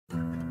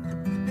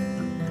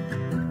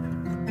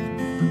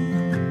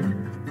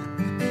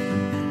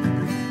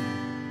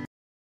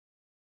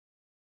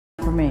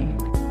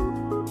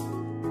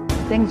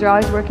Things are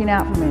always working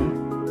out for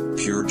me.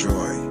 Pure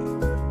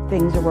joy.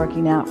 Things are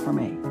working out for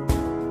me.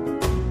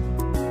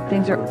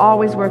 Things are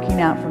always working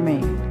out for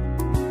me.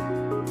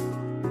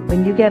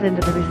 When you get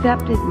into the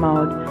receptive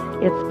mode,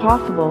 it's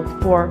possible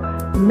for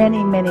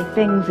many, many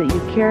things that you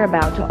care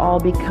about to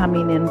all be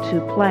coming into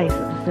place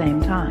at the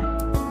same time.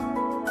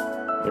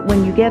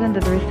 When you get into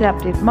the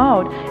receptive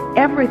mode,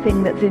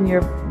 everything that's in your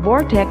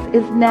vortex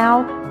is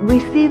now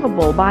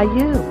receivable by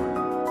you.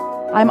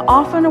 I'm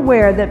often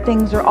aware that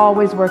things are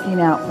always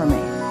working out for me.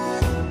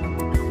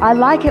 I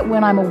like it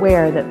when I'm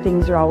aware that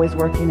things are always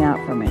working out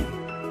for me.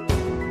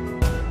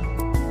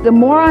 The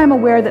more I'm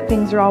aware that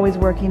things are always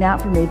working out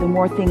for me, the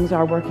more things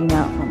are working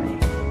out for me.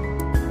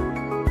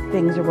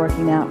 Things are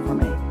working out for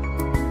me.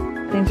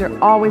 Things are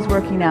always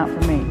working out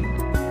for me.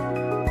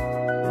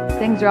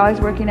 Things are always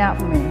working out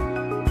for me.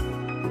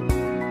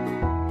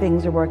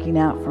 Things are working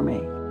out for me.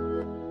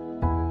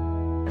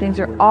 Things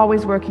are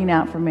always working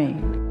out for me.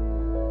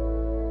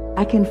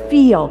 I can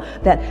feel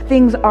that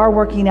things are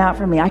working out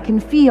for me. I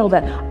can feel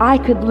that I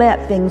could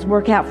let things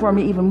work out for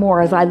me even more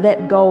as I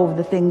let go of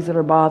the things that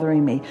are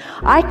bothering me.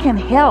 I can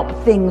help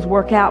things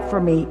work out for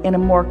me in a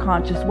more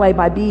conscious way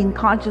by being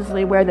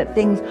consciously aware that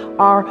things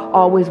are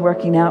always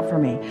working out for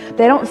me.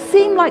 They don't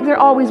seem like they're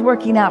always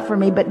working out for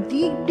me, but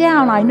deep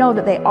down I know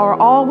that they are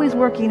always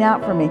working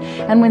out for me.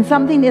 And when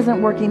something isn't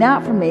working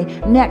out for me,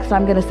 next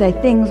I'm going to say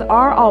things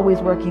are always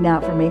working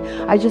out for me.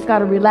 I just got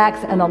to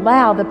relax and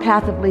allow the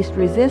path of least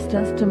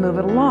resistance to move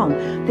it along.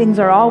 Things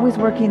are always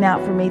working out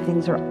for me.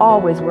 Things are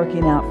always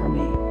working out for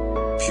me.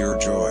 Pure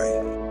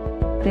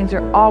joy. Things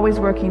are always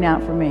working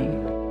out for me.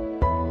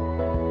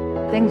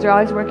 Things are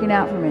always working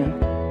out for me.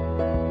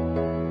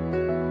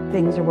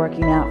 Things are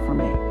working out for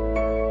me.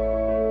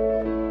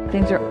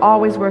 Things are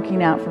always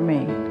working out for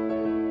me.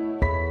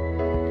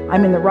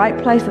 I'm in the right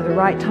place at the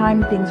right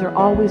time. Things are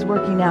always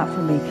working out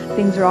for me.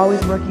 Things are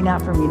always working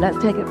out for me. Let's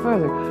take it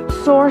further.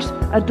 Source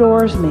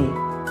adores me.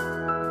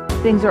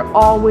 Things are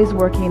always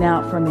working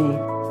out for me.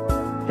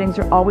 Things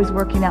are always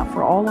working out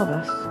for all of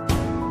us.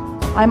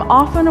 I'm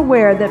often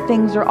aware that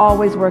things are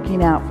always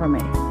working out for me.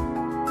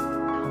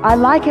 I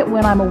like it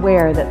when I'm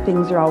aware that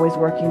things are always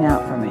working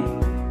out for me.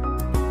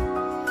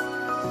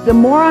 The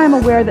more I'm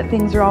aware that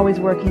things are always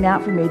working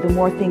out for me, the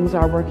more things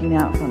are working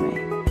out for me.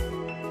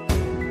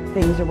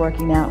 Things are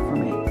working out for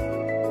me.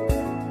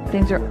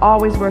 Things are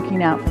always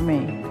working out for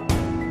me.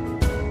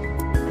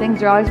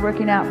 Things are always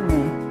working out for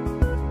me.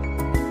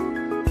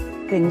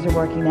 Things are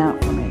working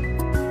out for me.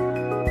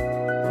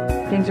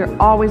 Things are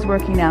always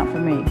working out for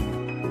me.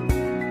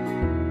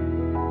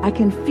 I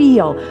can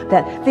feel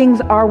that things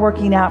are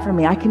working out for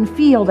me. I can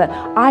feel that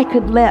I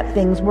could let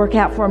things work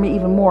out for me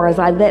even more as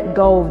I let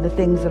go of the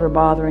things that are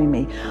bothering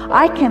me.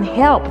 I can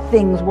help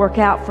things work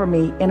out for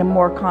me in a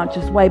more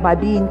conscious way by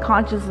being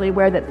consciously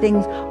aware that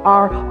things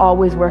are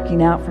always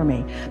working out for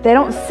me. They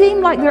don't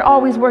seem like they're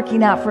always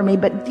working out for me,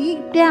 but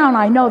deep down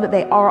I know that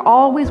they are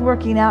always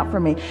working out for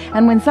me.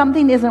 And when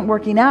something isn't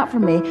working out for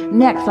me,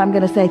 next I'm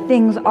going to say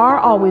things are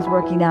always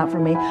working out for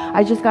me.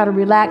 I just got to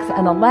relax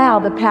and allow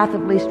the path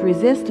of least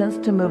resistance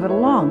to move it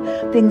along.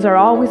 Things are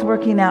always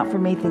working out for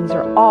me. Things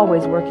are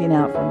always working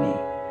out for me.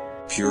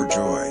 Pure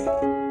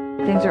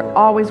joy. Things are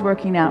always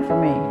working out for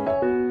me.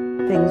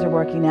 Things are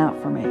working out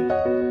for me.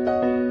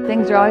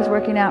 Things are always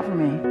working out for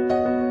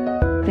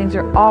me. Things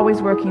are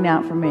always working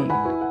out for me.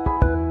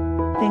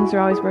 Things are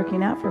always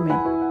working out for me.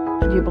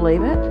 Do you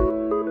believe it?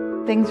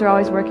 Things are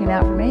always working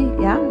out for me.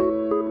 Yeah?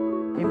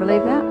 You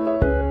believe that?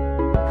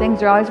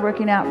 Things are always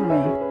working out for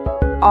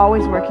me.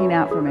 Always working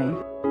out for me.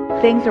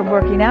 Things are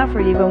working out for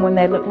you even when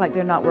they look like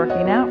they're not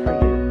working out for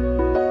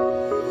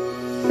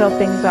you. So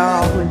things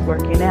are always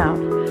working out.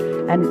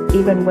 And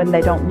even when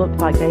they don't look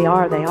like they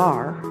are, they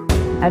are.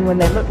 And when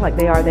they look like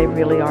they are, they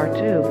really are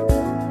too.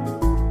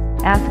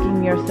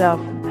 Asking yourself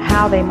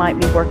how they might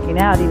be working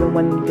out even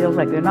when it feels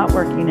like they're not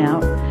working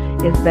out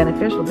is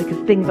beneficial, because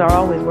things are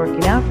always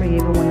working out for you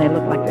even when they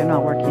look like they're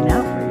not working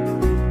out for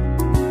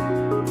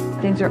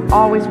you. Things are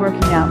always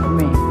working out for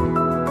me.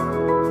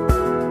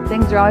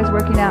 Things are always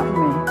working out for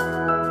me.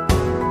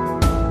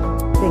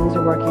 Things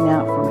are working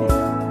out for me.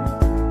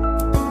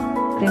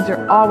 Things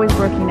are always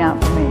working out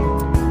for me.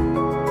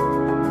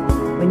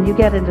 When you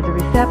get into the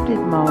receptive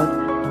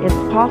mode, it's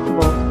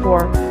possible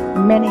for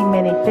many,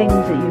 many things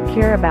that you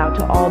care about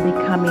to all be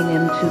coming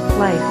into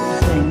place at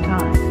the same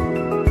time.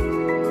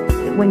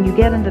 When you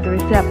get into the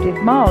receptive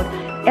mode,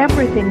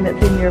 everything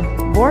that's in your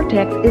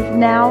vortex is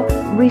now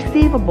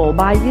receivable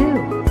by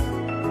you.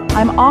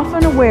 I'm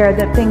often aware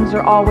that things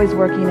are always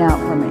working out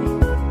for me.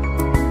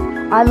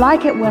 I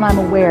like it when I'm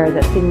aware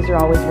that things are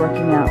always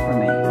working out for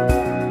me.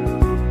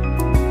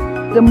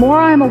 The more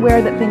I'm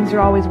aware that things are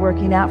always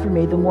working out for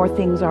me, the more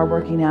things are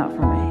working out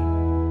for me.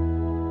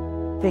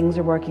 Things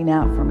are working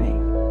out for me.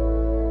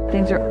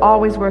 Things are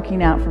always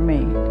working out for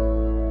me.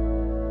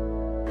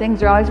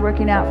 Things are always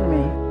working out for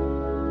me.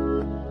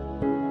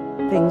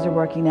 Things are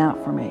working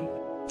out for me.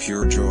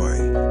 Pure joy.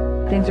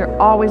 Things are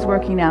always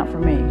working out for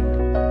me.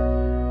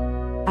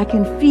 I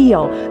can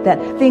feel that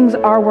things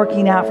are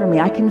working out for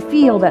me. I can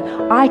feel that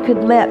I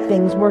could let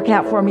things work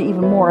out for me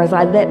even more as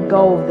I let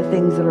go of the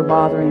things that are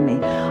bothering me.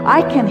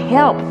 I can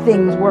help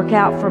things work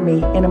out for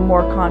me in a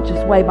more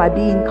conscious way by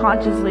being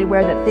consciously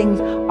aware that things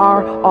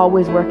are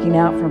always working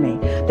out for me.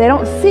 They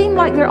don't seem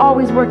like they're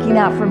always working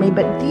out for me,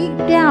 but deep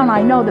down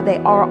I know that they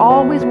are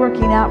always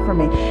working out for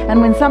me. And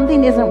when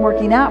something isn't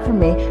working out for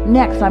me,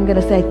 next I'm going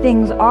to say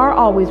things are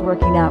always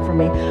working out for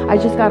me. I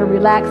just got to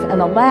relax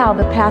and allow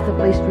the path of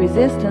least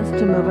resistance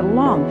to move it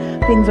along.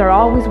 Things are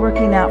always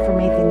working out for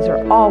me. Things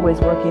are always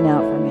working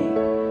out for me.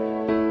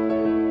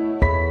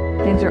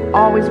 Things are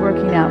always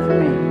working out for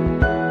me.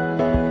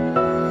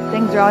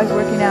 Things are always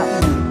working out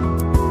for me.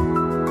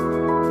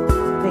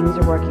 Things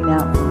are working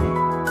out for me.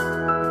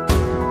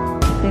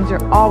 Things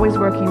are always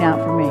working out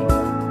for me.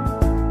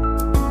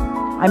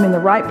 I'm in the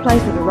right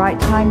place at the right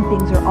time.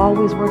 Things are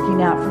always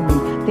working out for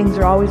me. Things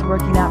are always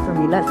working out for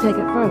me. Let's take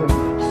it further.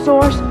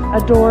 Source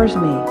adores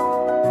me.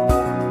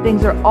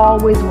 Things are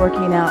always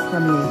working out for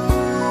me.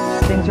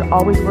 Things are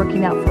always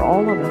working out for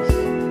all of us.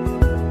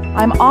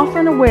 I'm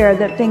often aware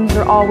that things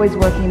are always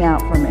working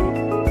out for me.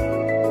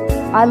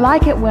 I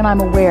like it when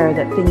I'm aware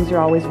that things are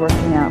always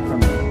working out for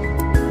me.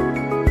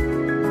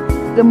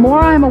 The more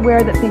I'm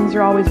aware that things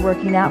are always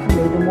working out for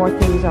me, the more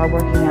things are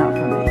working out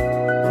for me.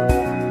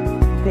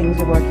 Things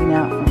are working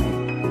out for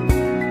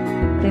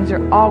me. Things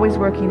are always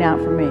working out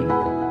for me.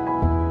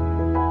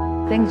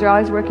 Things are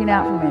always working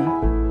out for me.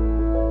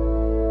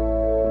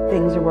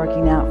 Things are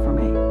working out for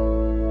me.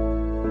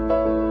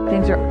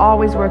 Things are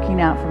always working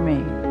out for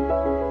me.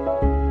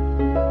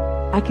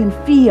 I can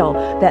feel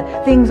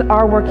that things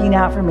are working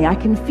out for me. I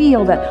can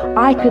feel that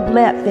I could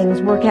let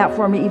things work out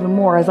for me even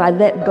more as I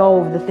let go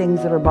of the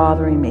things that are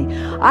bothering me.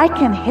 I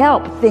can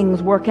help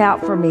things work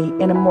out for me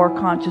in a more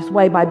conscious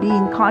way by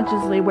being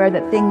consciously aware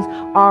that things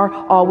are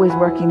always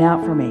working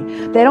out for me.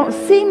 They don't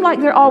seem like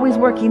they're always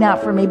working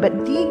out for me,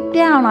 but deep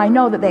down I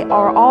know that they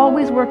are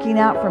always working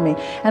out for me.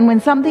 And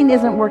when something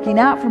isn't working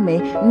out for me,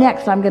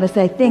 next I'm going to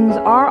say things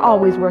are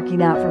always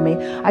working out for me.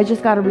 I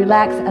just got to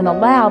relax and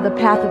allow the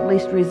path of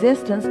least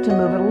resistance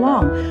to move it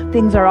along.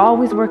 Things are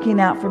always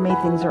working out for me.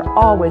 Things are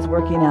always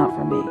working out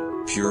for me.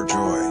 Pure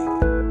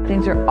joy.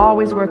 Things are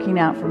always working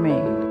out for me.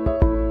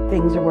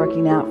 Things are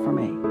working out for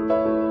me.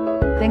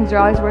 Things are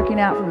always working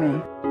out for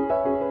me.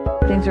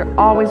 Things are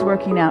always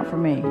working out for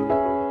me.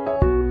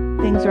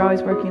 Things are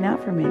always working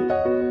out for me.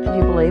 Can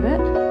you believe it?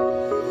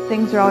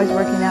 Things are always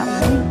working out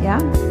for me. Yeah?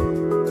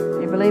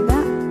 You believe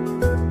that?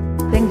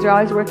 Things are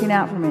always working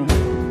out for me.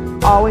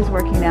 Always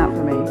working out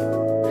for me.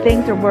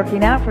 Things are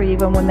working out for you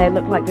even when they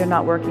look like they're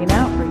not working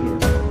out for you.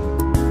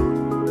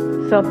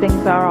 So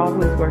things are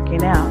always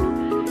working out.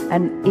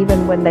 And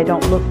even when they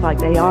don't look like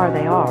they are,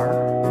 they are.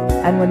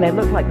 And when they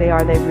look like they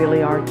are, they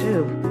really are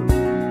too.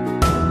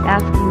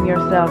 Asking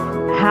yourself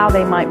how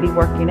they might be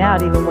working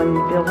out even when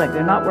it feels like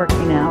they're not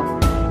working out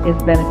is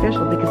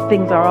beneficial, because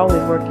things are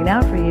always working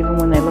out for you even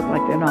when they look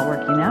like they're not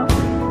working out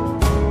for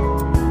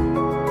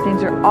you.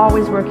 Things are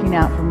always working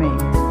out for me.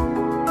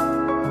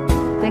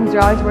 Things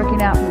are always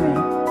working out for me.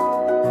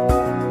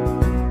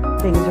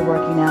 Things are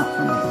working out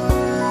for me.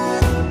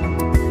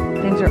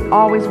 Things are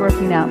always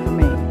working out for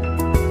me.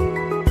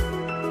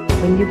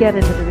 When you get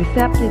into the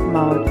receptive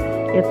mode,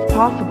 it's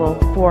possible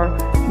for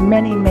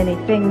many, many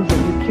things that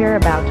you care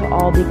about to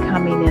all be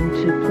coming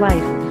into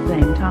place at the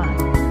same time.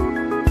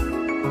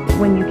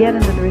 When you get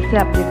into the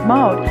receptive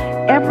mode,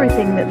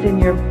 everything that's in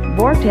your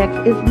vortex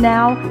is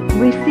now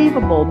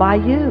receivable by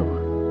you.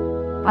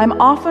 I'm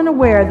often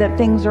aware that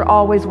things are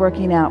always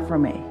working out for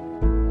me.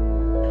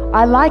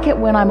 I like it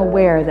when I'm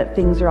aware that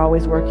things are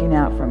always working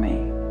out for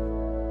me.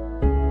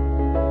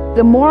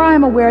 The more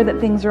I'm aware that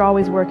things are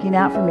always working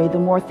out for me, the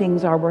more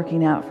things are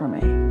working out for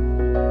me.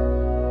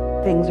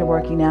 Things are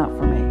working out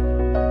for me.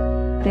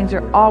 Things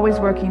are always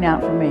working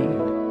out for me.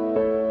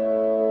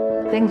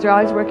 Things are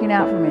always working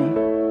out for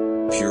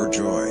me. Pure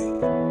joy.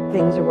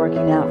 Things are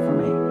working out for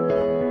me.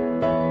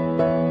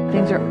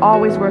 Things are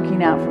always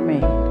working out for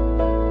me.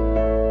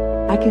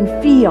 I can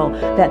feel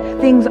that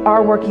things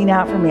are working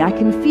out for me. I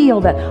can feel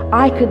that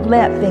I could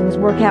let things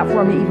work out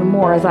for me even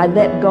more as I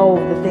let go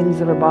of the things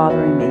that are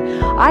bothering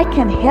me. I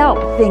can help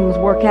things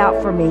work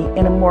out for me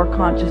in a more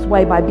conscious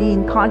way by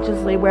being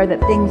consciously aware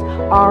that things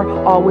are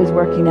always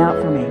working out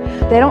for me.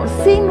 They don't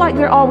seem like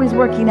they're always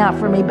working out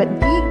for me, but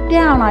deep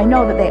down I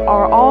know that they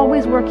are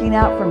always working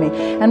out for me.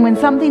 And when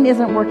something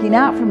isn't working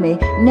out for me,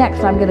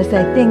 next I'm going to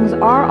say things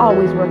are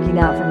always working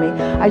out for me.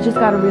 I just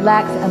got to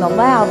relax and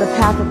allow the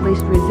path of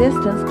least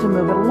resistance to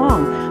move it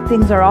along.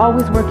 Things are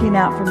always working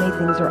out for me.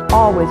 Things are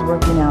always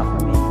working out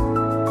for me.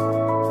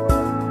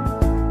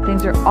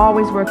 Things are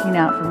always working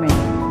out for me.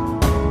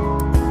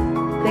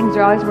 Things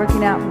are always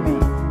working out for me.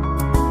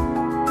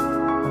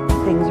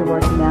 Things are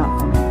working out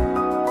for me.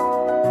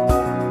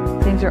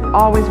 Things are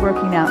always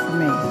working out for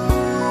me.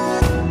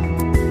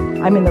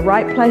 I'm in the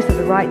right place at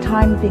the right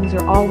time. Things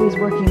are always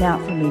working out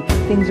for me.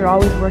 Things are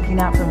always working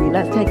out for me.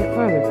 Let's take it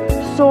further.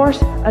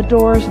 Source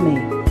adores me.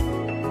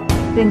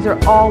 Things are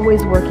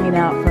always working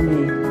out for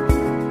me.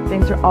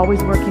 Things are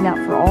always working out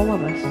for all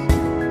of us.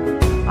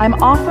 I'm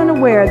often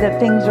aware that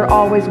things are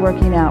always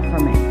working out for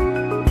me.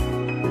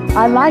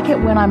 I like it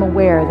when I'm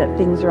aware that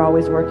things are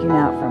always working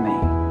out for me.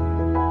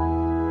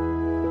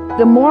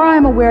 The more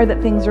I'm aware that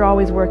things are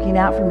always working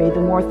out for me, the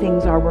more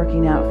things are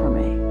working out for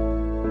me.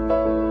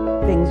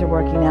 Things are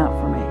working out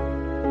for me.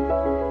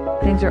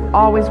 Things are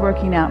always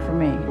working out for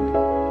me.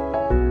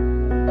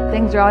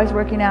 Things are always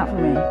working out for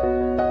me.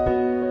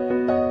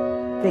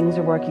 Things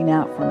are working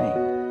out for me.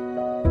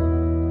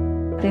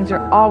 Things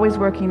are always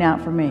working out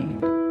for me.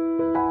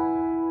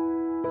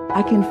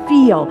 I can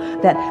feel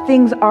that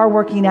things are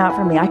working out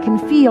for me. I can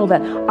feel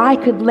that I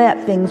could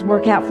let things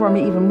work out for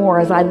me even more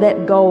as I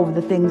let go of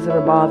the things that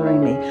are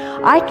bothering me.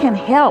 I can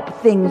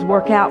help things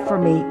work out for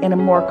me in a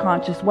more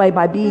conscious way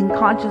by being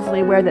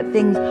consciously aware that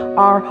things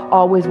are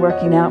always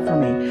working out for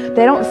me.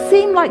 They don't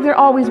seem like they're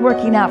always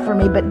working out for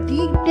me, but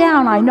deep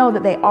down I know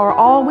that they are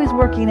always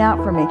working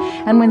out for me.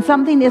 And when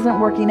something isn't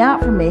working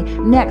out for me,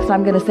 next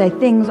I'm going to say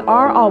things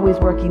are always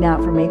working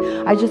out for me.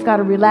 I just got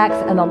to relax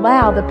and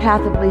allow the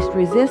path of least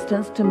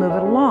resistance to move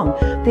it along.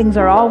 Things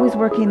are always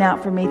working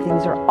out for me.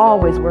 Things are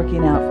always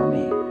working out for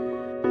me.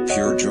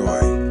 Pure joy.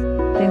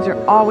 Things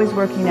are always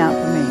working out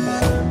for me.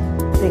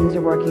 Things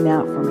are working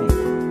out for me.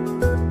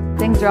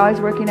 Things are always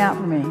working out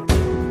for me.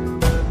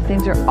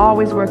 Things are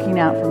always working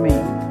out for me.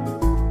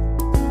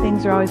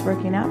 Things are always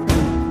working out for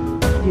me.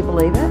 Do you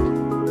believe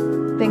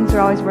it? Things are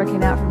always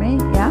working out for me.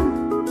 Yeah?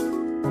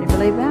 You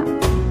believe that?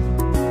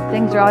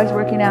 Things are always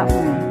working out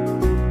for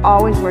me.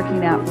 Always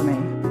working out for me.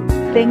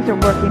 Things are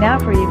working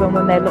out for you even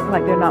when they look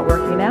like they're not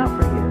working out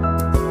for you.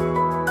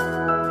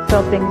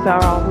 So things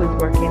are always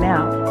working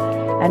out.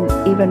 And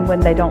even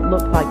when they don't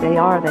look like they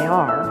are, they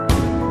are.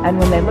 And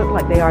when they look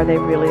like they are, they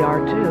really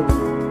are too.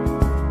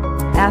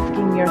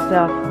 Asking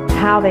yourself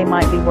how they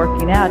might be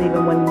working out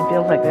even when it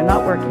feels like they're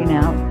not working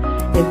out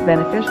is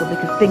beneficial,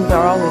 because things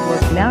are always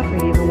working out for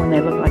you even when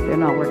they look like they're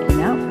not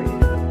working out for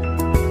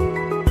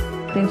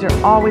you. Things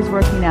are always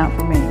working out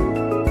for me.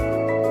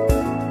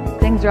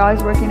 Things are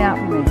always working out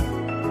for me.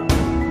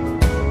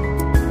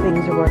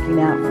 Things are working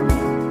out for me.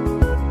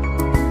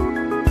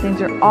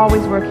 Things are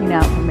always working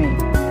out for me.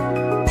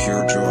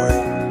 Pure joy.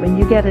 When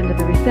you get into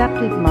the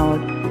receptive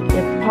mode,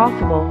 it's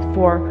possible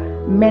for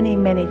many,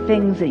 many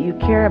things that you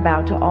care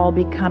about to all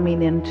be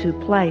coming into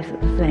place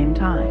at the same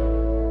time.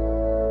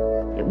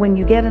 When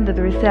you get into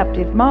the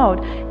receptive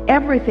mode,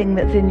 everything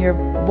that's in your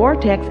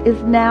vortex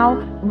is now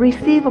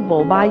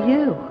receivable by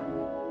you.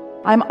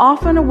 I'm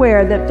often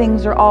aware that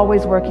things are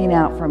always working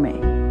out for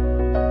me.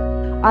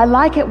 I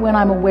like it when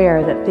I'm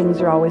aware that things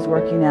are always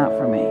working out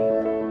for me.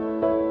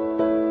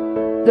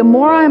 The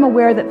more I'm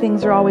aware that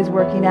things are always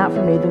working out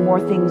for me, the more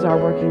things are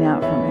working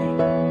out for me.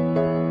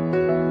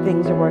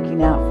 Things are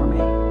working out for me.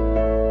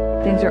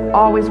 Things are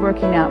always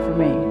working out for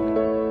me.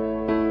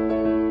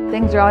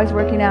 Things are always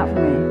working out for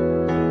me.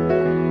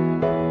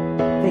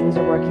 Things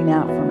are working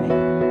out for me.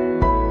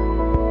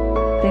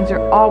 Things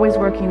are always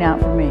working out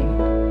for me.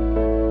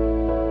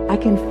 I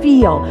can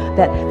feel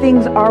that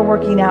things are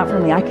working out for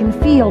me. I can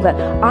feel that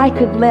I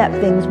could let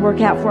things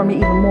work out for me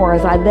even more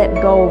as I let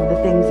go of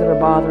the things that are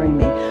bothering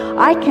me.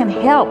 I can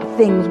help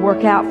things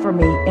work out for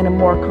me in a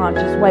more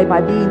conscious way by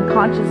being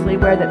consciously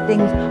aware that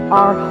things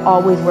are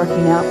always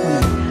working out for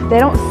me. They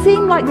don't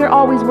seem like they're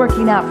always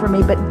working out for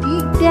me, but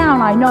deep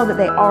down I know that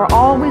they are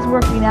always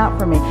working out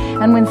for me.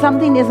 And when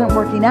something isn't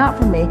working out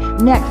for me,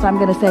 next I'm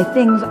going to say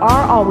things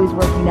are always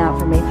working out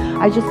for me.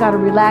 I just got to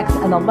relax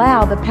and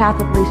allow the path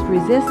of least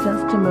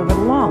resistance to move it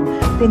along.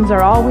 Things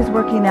are always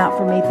working out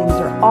for me. Things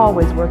are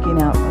always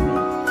working out for me.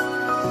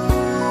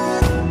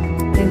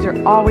 Things are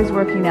always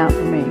working out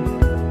for me.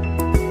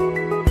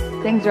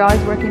 Things are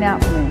always working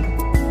out for me.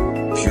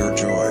 Pure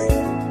joy.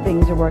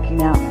 Things are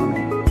working out for me.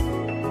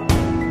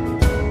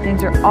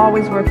 Things are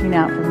always working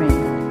out for me.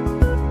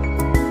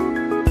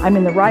 I'm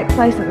in the right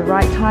place at the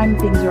right time.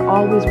 Things are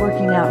always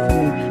working out for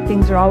me.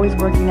 Things are always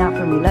working out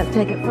for me. Let's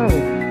take it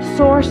further.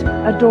 Source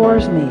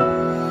adores me.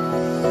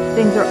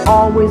 Things are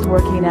always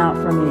working out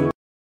for me.